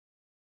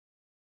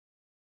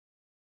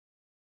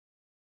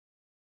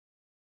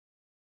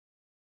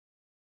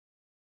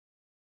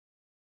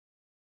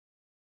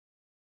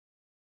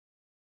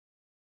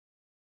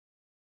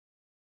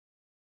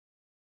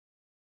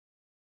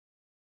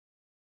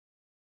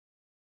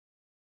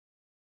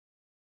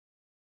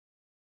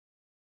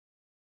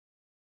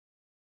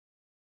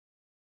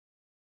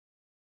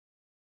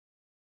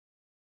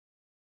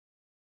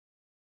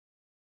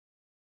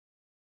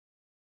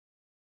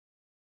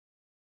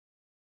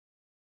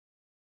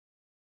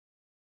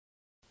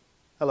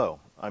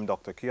Hello, I'm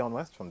Dr. Keon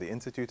West from the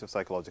Institute of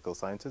Psychological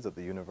Sciences at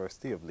the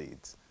University of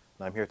Leeds,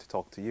 and I'm here to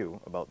talk to you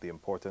about the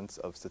importance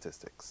of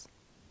statistics.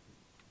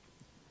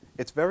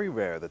 It's very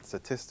rare that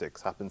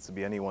statistics happens to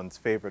be anyone's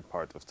favorite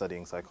part of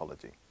studying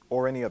psychology,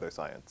 or any other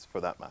science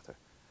for that matter.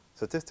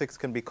 Statistics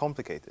can be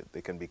complicated, they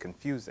can be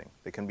confusing,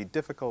 they can be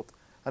difficult,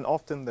 and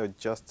often they're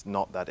just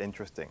not that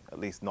interesting, at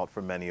least not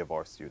for many of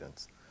our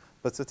students.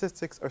 But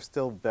statistics are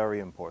still very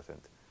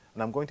important.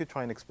 And I'm going to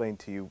try and explain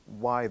to you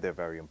why they're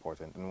very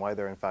important and why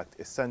they're in fact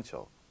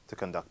essential to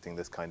conducting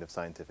this kind of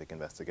scientific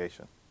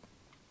investigation.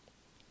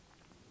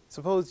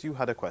 Suppose you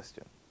had a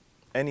question.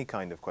 Any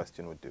kind of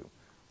question would do.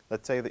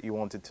 Let's say that you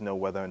wanted to know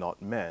whether or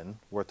not men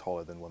were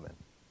taller than women.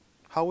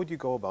 How would you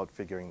go about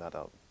figuring that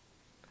out?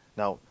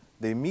 Now,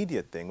 the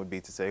immediate thing would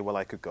be to say, well,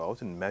 I could go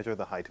out and measure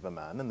the height of a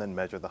man and then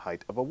measure the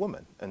height of a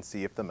woman and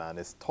see if the man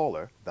is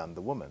taller than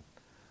the woman.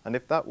 And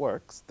if that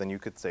works, then you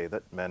could say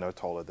that men are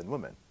taller than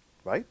women,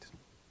 right?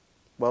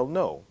 Well,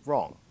 no,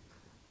 wrong.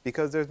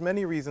 Because there's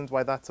many reasons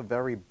why that's a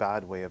very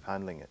bad way of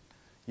handling it.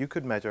 You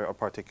could measure a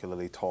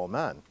particularly tall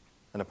man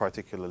and a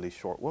particularly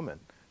short woman.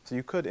 So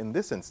you could, in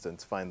this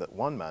instance, find that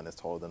one man is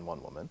taller than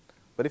one woman.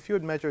 But if you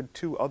had measured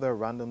two other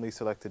randomly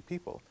selected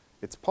people,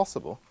 it's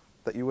possible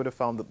that you would have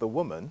found that the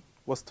woman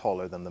was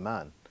taller than the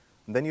man.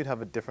 And then you'd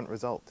have a different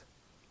result.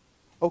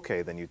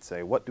 Okay, then you'd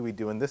say, what do we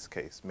do in this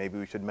case? Maybe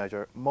we should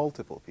measure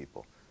multiple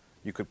people.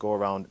 You could go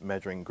around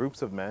measuring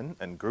groups of men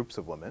and groups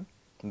of women,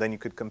 and then you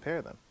could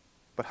compare them.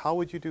 But how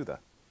would you do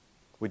that?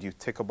 Would you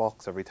tick a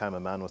box every time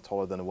a man was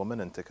taller than a woman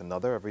and tick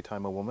another every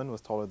time a woman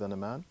was taller than a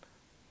man?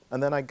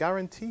 And then I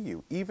guarantee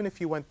you, even if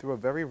you went through a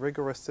very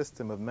rigorous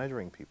system of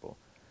measuring people,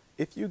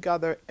 if you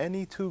gather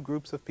any two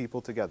groups of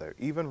people together,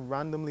 even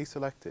randomly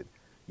selected,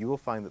 you will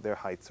find that their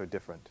heights are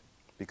different,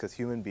 because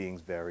human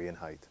beings vary in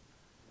height.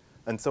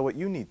 And so what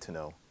you need to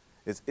know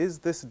is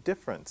this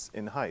difference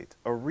in height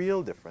a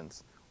real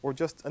difference, or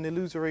just an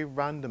illusory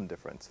random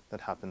difference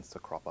that happens to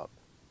crop up?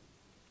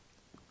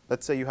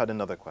 Let's say you had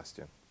another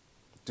question.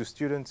 Do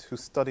students who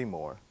study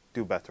more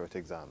do better at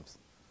exams?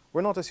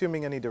 We're not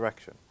assuming any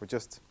direction. We're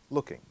just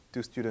looking.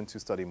 Do students who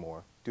study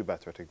more do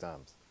better at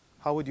exams?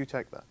 How would you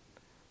check that?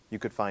 You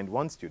could find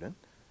one student,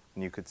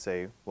 and you could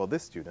say, well,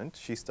 this student,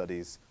 she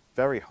studies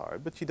very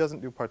hard, but she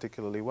doesn't do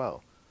particularly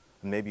well.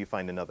 And maybe you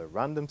find another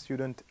random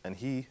student, and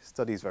he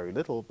studies very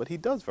little, but he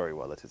does very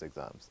well at his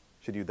exams.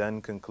 Should you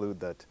then conclude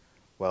that,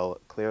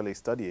 well, clearly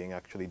studying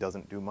actually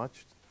doesn't do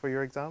much for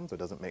your exams or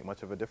doesn't make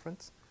much of a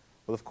difference?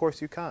 Well, of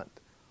course you can't,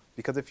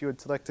 because if you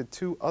had selected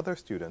two other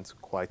students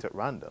quite at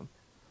random,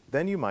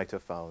 then you might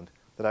have found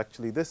that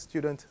actually this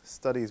student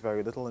studies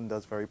very little and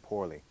does very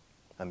poorly,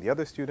 and the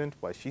other student,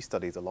 why, she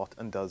studies a lot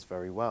and does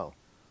very well.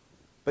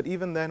 But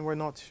even then, we're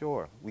not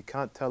sure. We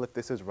can't tell if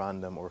this is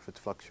random or if it's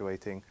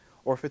fluctuating,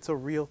 or if it's a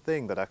real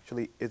thing that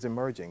actually is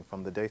emerging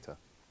from the data.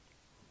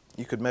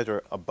 You could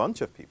measure a bunch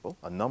of people,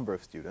 a number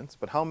of students,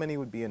 but how many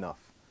would be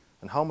enough?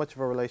 And how much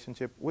of a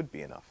relationship would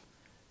be enough?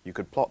 You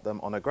could plot them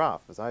on a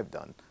graph, as I've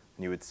done,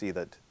 and you would see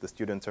that the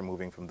students are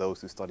moving from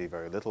those who study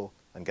very little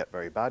and get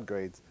very bad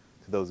grades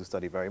to those who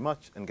study very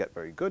much and get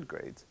very good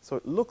grades. So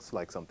it looks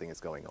like something is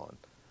going on.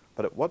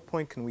 But at what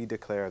point can we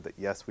declare that,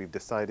 yes, we've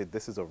decided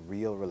this is a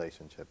real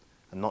relationship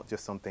and not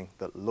just something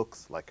that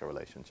looks like a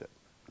relationship?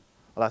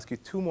 I'll ask you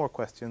two more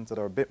questions that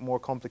are a bit more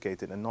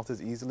complicated and not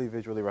as easily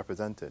visually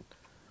represented.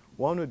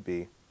 One would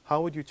be,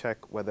 how would you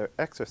check whether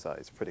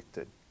exercise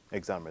predicted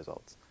exam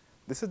results?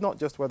 This is not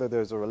just whether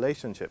there's a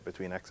relationship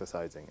between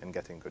exercising and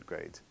getting good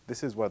grades.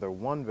 This is whether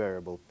one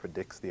variable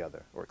predicts the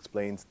other or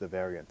explains the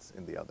variance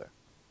in the other.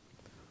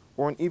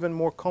 Or an even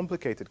more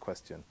complicated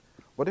question,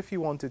 what if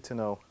you wanted to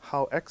know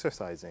how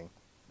exercising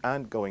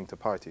and going to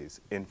parties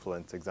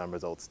influence exam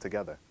results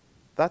together?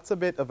 That's a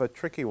bit of a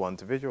tricky one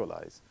to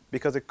visualize,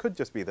 because it could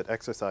just be that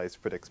exercise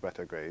predicts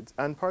better grades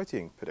and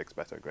partying predicts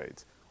better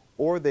grades.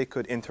 Or they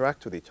could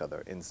interact with each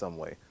other in some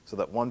way, so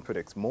that one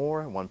predicts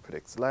more, one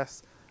predicts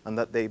less, and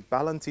that they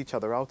balance each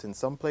other out in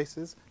some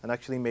places and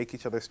actually make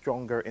each other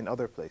stronger in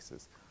other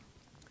places.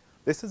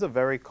 This is a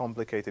very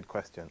complicated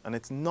question, and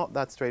it's not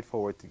that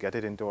straightforward to get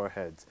it into our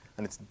heads,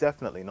 and it's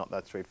definitely not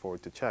that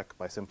straightforward to check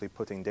by simply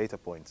putting data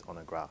points on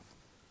a graph.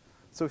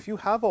 So if you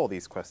have all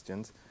these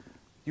questions,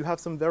 you have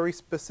some very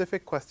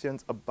specific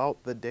questions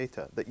about the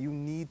data that you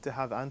need to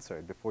have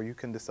answered before you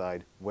can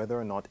decide whether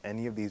or not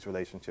any of these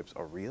relationships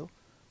are real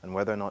and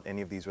whether or not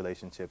any of these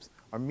relationships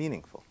are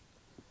meaningful.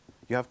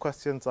 You have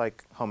questions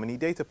like, how many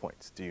data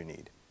points do you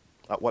need?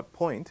 At what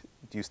point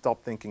do you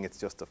stop thinking it's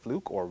just a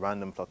fluke or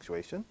random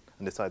fluctuation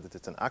and decide that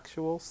it's an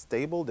actual,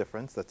 stable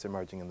difference that's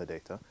emerging in the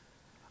data?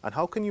 And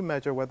how can you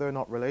measure whether or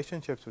not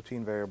relationships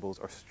between variables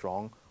are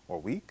strong or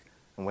weak,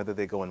 and whether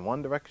they go in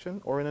one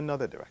direction or in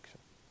another direction?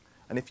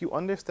 And if you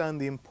understand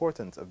the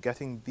importance of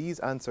getting these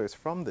answers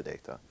from the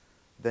data,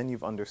 then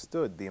you've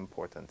understood the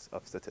importance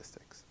of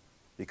statistics,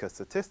 because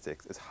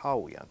statistics is how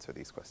we answer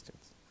these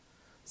questions.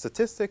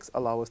 Statistics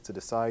allow us to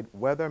decide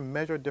whether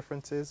measured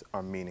differences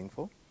are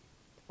meaningful,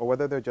 or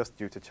whether they're just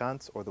due to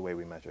chance or the way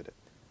we measured it.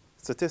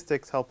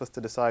 Statistics help us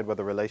to decide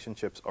whether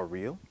relationships are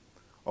real,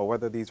 or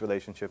whether these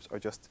relationships are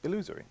just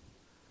illusory.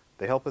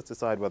 They help us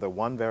decide whether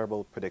one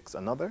variable predicts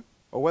another,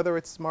 or whether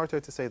it's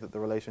smarter to say that the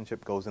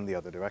relationship goes in the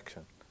other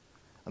direction.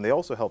 And they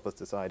also help us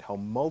decide how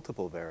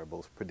multiple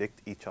variables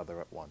predict each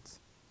other at once.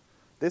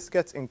 This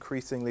gets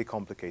increasingly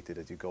complicated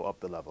as you go up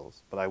the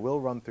levels, but I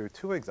will run through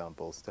two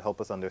examples to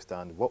help us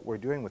understand what we're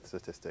doing with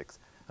statistics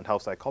and how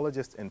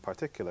psychologists in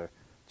particular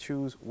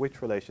choose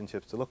which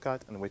relationships to look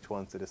at and which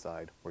ones to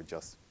decide were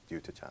just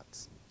due to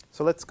chance.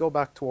 So let's go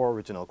back to our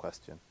original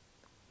question.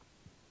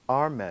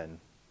 Are men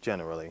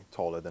generally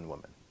taller than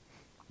women?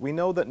 We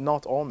know that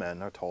not all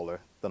men are taller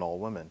than all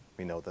women.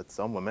 We know that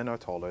some women are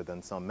taller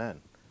than some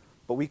men.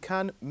 But we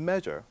can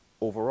measure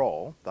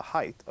overall the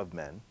height of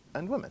men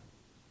and women.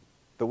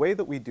 The way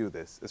that we do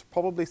this is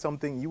probably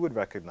something you would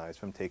recognize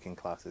from taking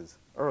classes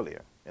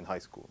earlier in high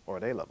school or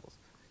at A-levels.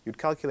 You'd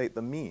calculate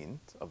the means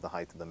of the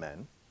height of the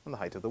men and the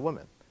height of the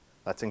women.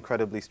 That's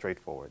incredibly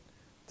straightforward.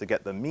 To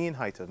get the mean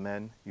height of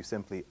men, you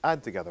simply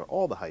add together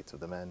all the heights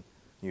of the men, and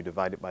you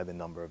divide it by the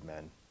number of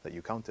men that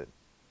you counted.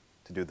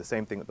 To do the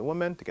same thing with the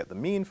women, to get the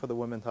mean for the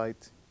women's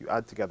height, you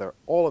add together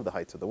all of the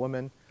heights of the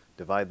women,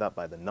 divide that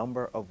by the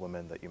number of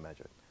women that you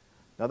measured.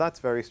 Now that's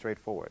very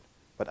straightforward.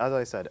 But as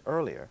I said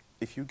earlier,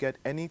 if you get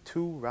any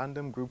two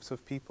random groups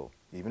of people,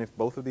 even if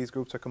both of these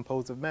groups are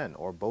composed of men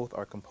or both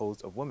are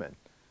composed of women,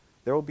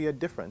 there will be a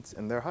difference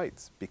in their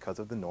heights because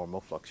of the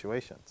normal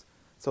fluctuations.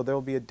 So there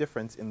will be a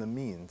difference in the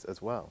means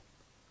as well.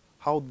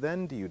 How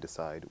then do you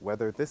decide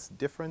whether this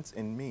difference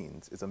in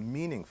means is a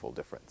meaningful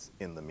difference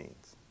in the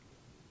means?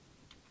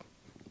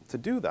 To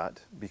do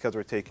that, because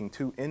we're taking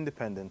two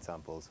independent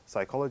samples,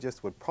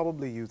 psychologists would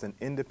probably use an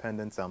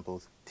independent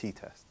samples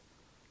t-test.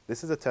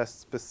 This is a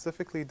test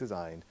specifically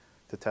designed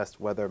to test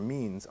whether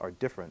means are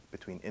different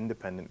between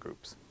independent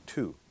groups,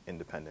 two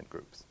independent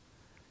groups.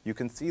 You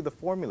can see the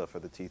formula for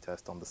the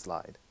t-test on the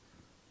slide.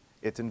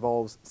 It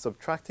involves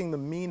subtracting the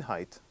mean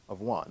height of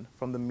one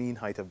from the mean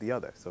height of the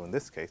other. So in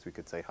this case, we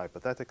could say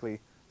hypothetically,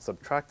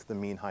 subtract the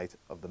mean height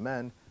of the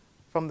men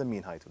from the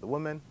mean height of the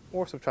women,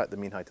 or subtract the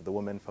mean height of the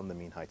women from the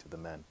mean height of the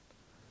men.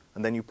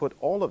 And then you put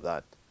all of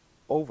that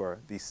over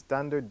the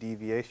standard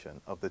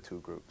deviation of the two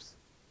groups.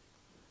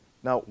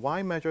 Now,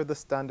 why measure the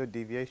standard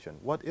deviation?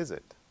 What is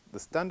it? The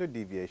standard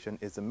deviation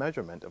is a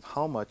measurement of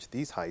how much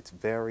these heights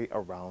vary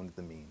around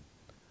the mean.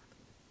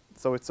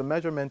 So it's a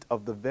measurement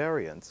of the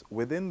variance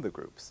within the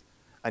groups.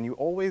 And you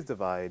always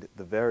divide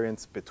the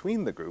variance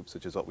between the groups,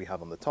 which is what we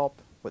have on the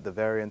top, with the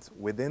variance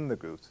within the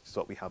groups, which is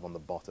what we have on the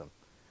bottom.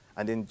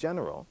 And in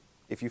general,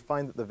 if you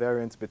find that the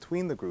variance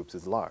between the groups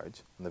is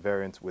large and the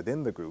variance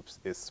within the groups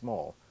is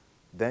small,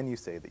 then you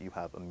say that you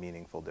have a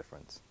meaningful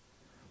difference.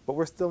 But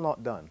we're still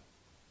not done.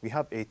 We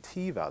have a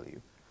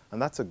t-value,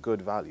 and that's a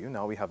good value.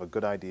 Now we have a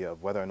good idea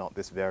of whether or not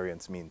this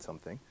variance means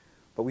something,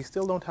 but we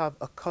still don't have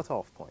a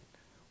cutoff point.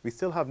 We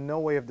still have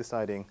no way of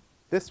deciding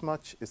this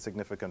much is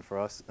significant for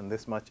us and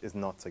this much is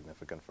not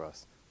significant for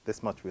us.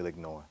 This much we'll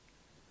ignore.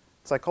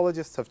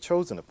 Psychologists have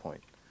chosen a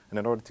point, and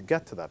in order to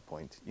get to that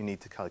point, you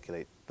need to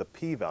calculate the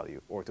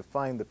p-value or to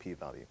find the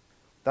p-value.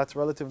 That's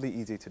relatively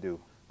easy to do,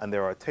 and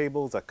there are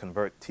tables that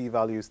convert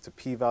t-values to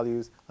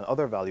p-values and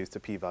other values to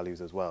p-values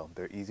as well.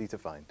 They're easy to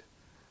find.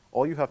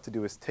 All you have to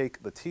do is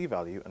take the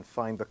t-value and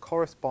find the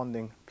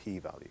corresponding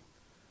p-value.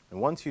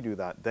 And once you do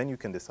that, then you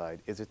can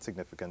decide, is it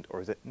significant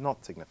or is it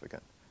not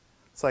significant?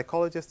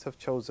 Psychologists have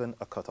chosen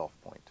a cutoff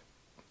point.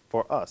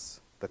 For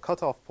us, the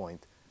cutoff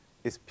point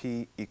is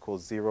p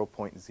equals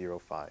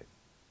 0.05.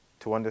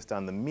 To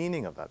understand the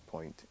meaning of that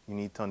point, you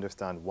need to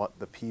understand what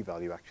the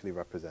p-value actually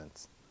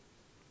represents.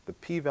 The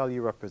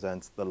p-value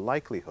represents the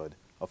likelihood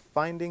of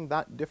finding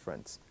that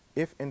difference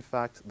if, in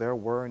fact, there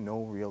were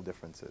no real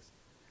differences.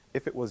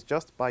 If it was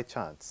just by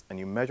chance and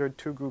you measured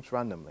two groups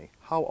randomly,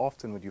 how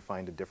often would you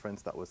find a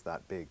difference that was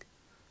that big?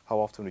 How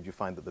often would you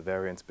find that the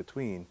variance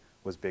between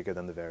was bigger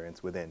than the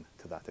variance within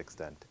to that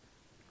extent?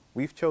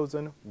 We've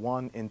chosen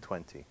 1 in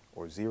 20,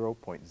 or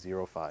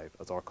 0.05,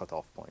 as our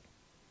cutoff point.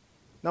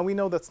 Now we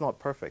know that's not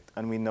perfect,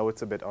 and we know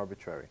it's a bit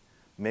arbitrary.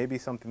 Maybe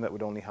something that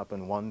would only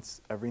happen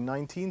once every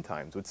 19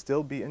 times would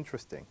still be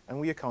interesting, and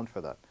we account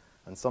for that.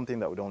 And something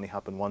that would only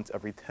happen once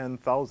every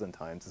 10,000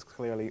 times is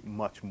clearly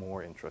much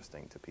more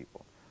interesting to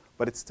people.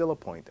 But it's still a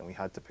point, and we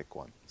had to pick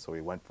one, so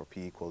we went for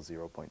p equals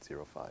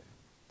 0.05.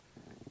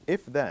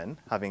 If then,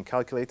 having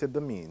calculated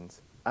the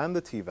means, and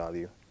the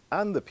t-value,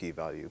 and the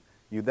p-value,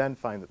 you then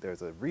find that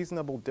there's a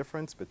reasonable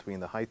difference between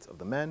the heights of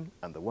the men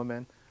and the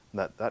women,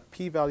 and that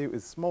p-value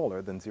is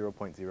smaller than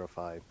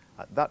 0.05,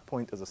 at that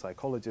point as a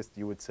psychologist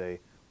you would say,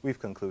 we've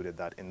concluded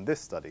that in this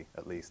study,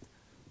 at least,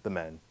 the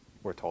men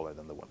were taller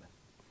than the women.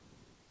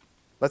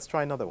 Let's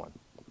try another one.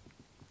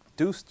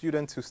 Do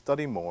students who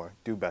study more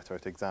do better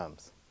at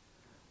exams?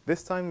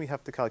 This time we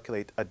have to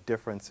calculate a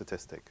different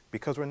statistic,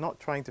 because we're not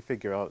trying to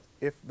figure out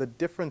if the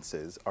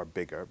differences are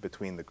bigger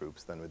between the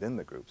groups than within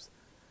the groups.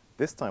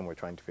 This time we're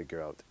trying to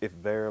figure out if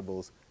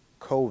variables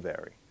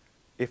co-vary,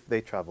 if they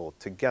travel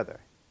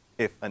together,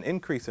 if an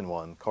increase in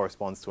one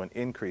corresponds to an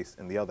increase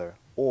in the other,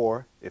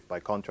 or if by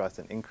contrast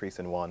an increase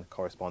in one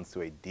corresponds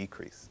to a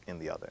decrease in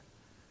the other.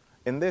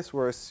 In this,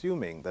 we're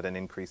assuming that an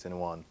increase in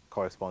one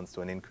corresponds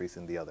to an increase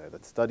in the other,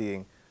 that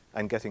studying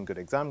and getting good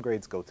exam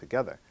grades go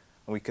together,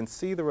 and we can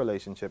see the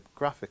relationship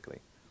graphically.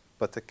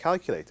 But to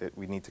calculate it,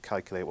 we need to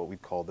calculate what we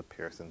call the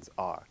Pearsons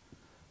R.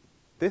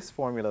 This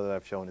formula that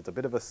I've shown is a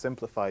bit of a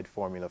simplified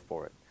formula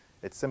for it.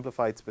 It's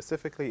simplified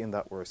specifically in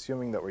that we're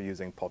assuming that we're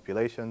using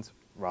populations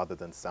rather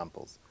than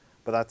samples.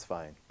 But that's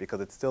fine,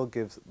 because it still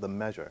gives the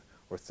measure,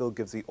 or still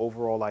gives the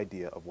overall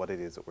idea of what it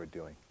is that we're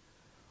doing.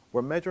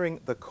 We're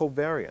measuring the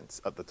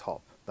covariance at the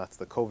top. That's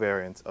the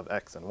covariance of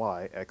x and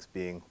y, x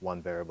being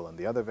one variable and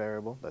the other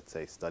variable, let's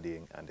say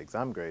studying and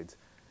exam grades.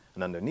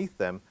 And underneath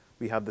them,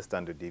 we have the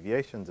standard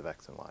deviations of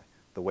x and y,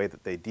 the way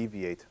that they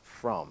deviate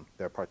from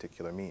their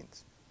particular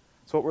means.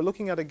 So what we're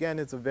looking at again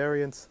is the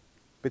variance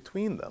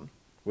between them.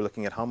 We're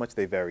looking at how much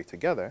they vary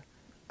together,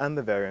 and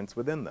the variance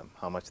within them,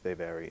 how much they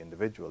vary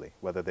individually,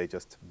 whether they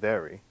just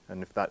vary.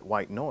 And if that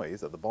white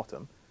noise at the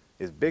bottom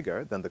is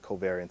bigger than the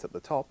covariance at the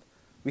top,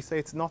 we say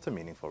it's not a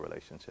meaningful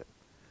relationship.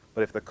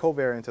 But if the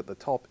covariance at the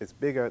top is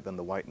bigger than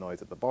the white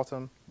noise at the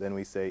bottom, then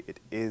we say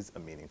it is a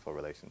meaningful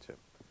relationship.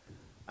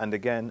 And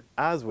again,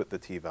 as with the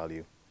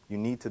t-value, you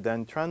need to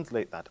then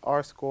translate that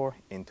r-score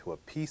into a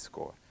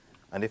p-score.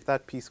 And if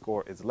that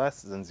p-score is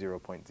less than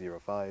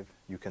 0.05,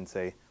 you can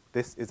say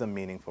this is a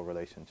meaningful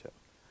relationship.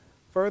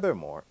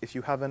 Furthermore, if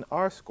you have an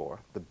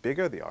r-score, the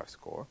bigger the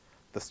r-score,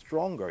 the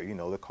stronger you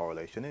know the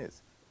correlation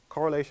is.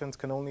 Correlations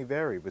can only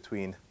vary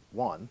between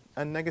 1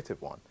 and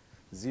 -1.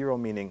 0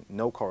 meaning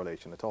no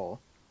correlation at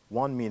all,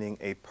 1 meaning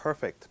a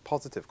perfect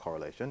positive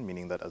correlation,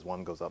 meaning that as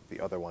one goes up,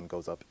 the other one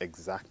goes up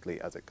exactly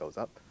as it goes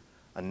up,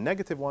 and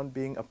 -1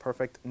 being a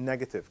perfect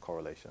negative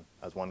correlation.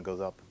 As one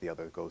goes up, the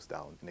other goes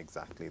down in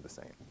exactly the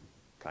same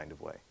kind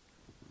of way.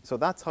 So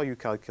that's how you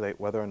calculate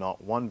whether or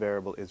not one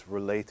variable is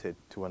related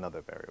to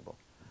another variable.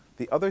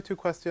 The other two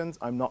questions,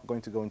 I'm not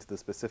going to go into the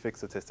specific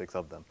statistics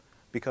of them,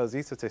 because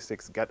these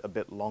statistics get a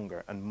bit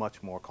longer and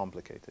much more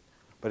complicated.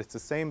 But it's the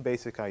same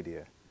basic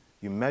idea.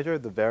 You measure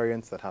the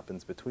variance that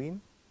happens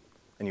between,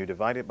 and you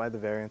divide it by the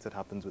variance that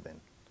happens within.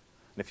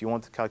 And if you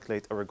want to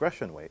calculate a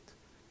regression weight,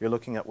 you're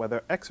looking at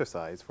whether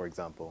exercise, for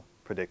example,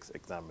 predicts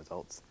exam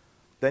results.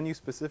 Then you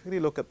specifically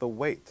look at the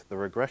weight, the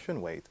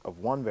regression weight of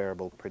one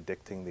variable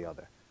predicting the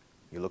other.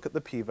 You look at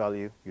the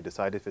p-value, you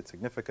decide if it's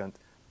significant,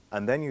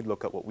 and then you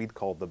look at what we'd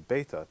call the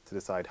beta to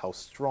decide how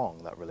strong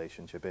that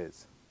relationship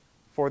is.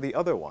 For the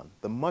other one,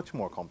 the much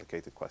more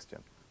complicated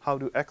question, how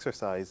do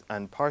exercise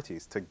and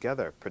parties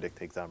together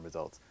predict exam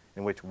results,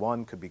 in which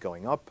one could be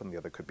going up and the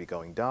other could be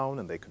going down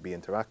and they could be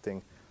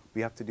interacting?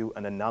 We have to do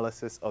an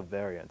analysis of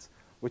variance,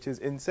 which is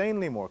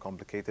insanely more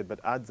complicated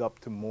but adds up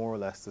to more or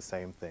less the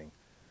same thing.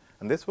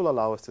 And this will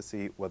allow us to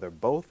see whether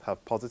both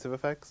have positive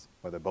effects,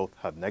 whether both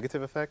have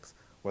negative effects,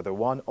 whether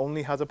one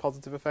only has a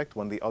positive effect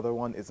when the other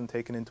one isn't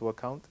taken into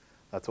account.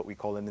 That's what we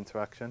call an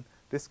interaction.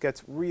 This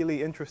gets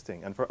really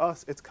interesting, and for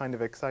us, it's kind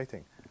of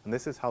exciting. And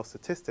this is how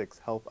statistics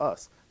help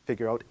us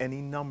figure out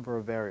any number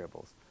of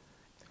variables.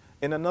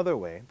 In another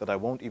way that I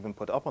won't even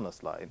put up on a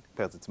slide,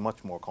 because it's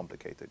much more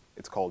complicated,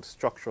 it's called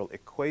structural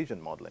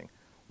equation modeling.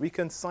 We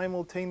can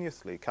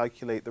simultaneously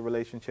calculate the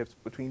relationships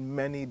between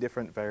many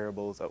different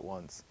variables at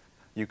once.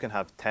 You can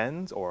have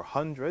tens or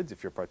hundreds,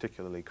 if you're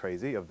particularly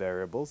crazy, of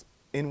variables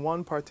in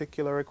one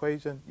particular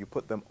equation. You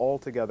put them all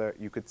together,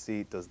 you could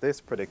see, does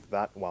this predict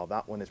that while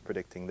that one is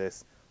predicting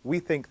this? We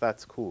think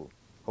that's cool.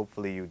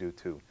 Hopefully you do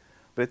too.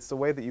 But it's the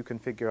way that you can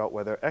figure out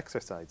whether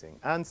exercising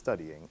and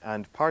studying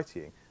and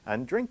partying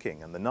and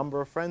drinking and the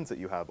number of friends that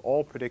you have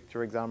all predict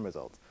your exam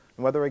results,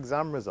 and whether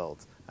exam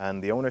results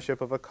and the ownership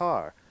of a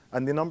car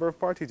and the number of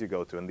parties you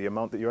go to and the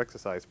amount that you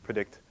exercise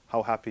predict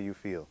how happy you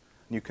feel.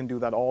 And you can do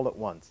that all at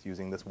once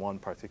using this one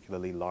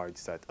particularly large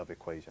set of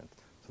equations.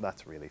 So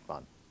that's really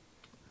fun.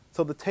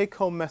 So the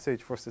take-home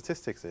message for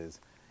statistics is,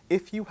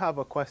 if you have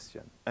a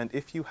question and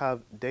if you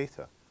have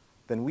data,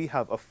 then we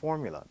have a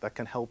formula that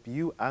can help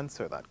you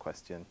answer that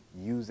question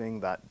using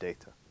that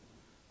data.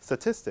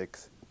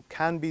 Statistics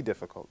can be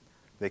difficult,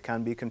 they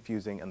can be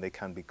confusing, and they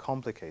can be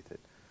complicated.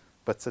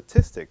 But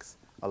statistics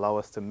allow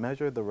us to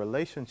measure the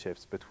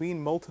relationships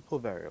between multiple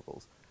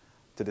variables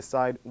to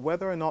decide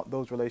whether or not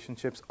those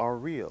relationships are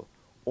real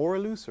or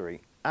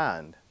illusory,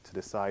 and to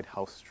decide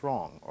how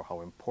strong or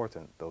how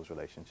important those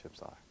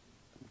relationships are.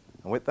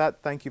 And with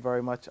that, thank you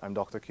very much. I'm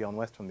Dr. Keon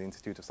West from the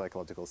Institute of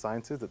Psychological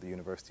Sciences at the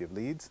University of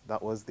Leeds.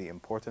 That was the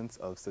importance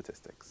of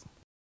statistics.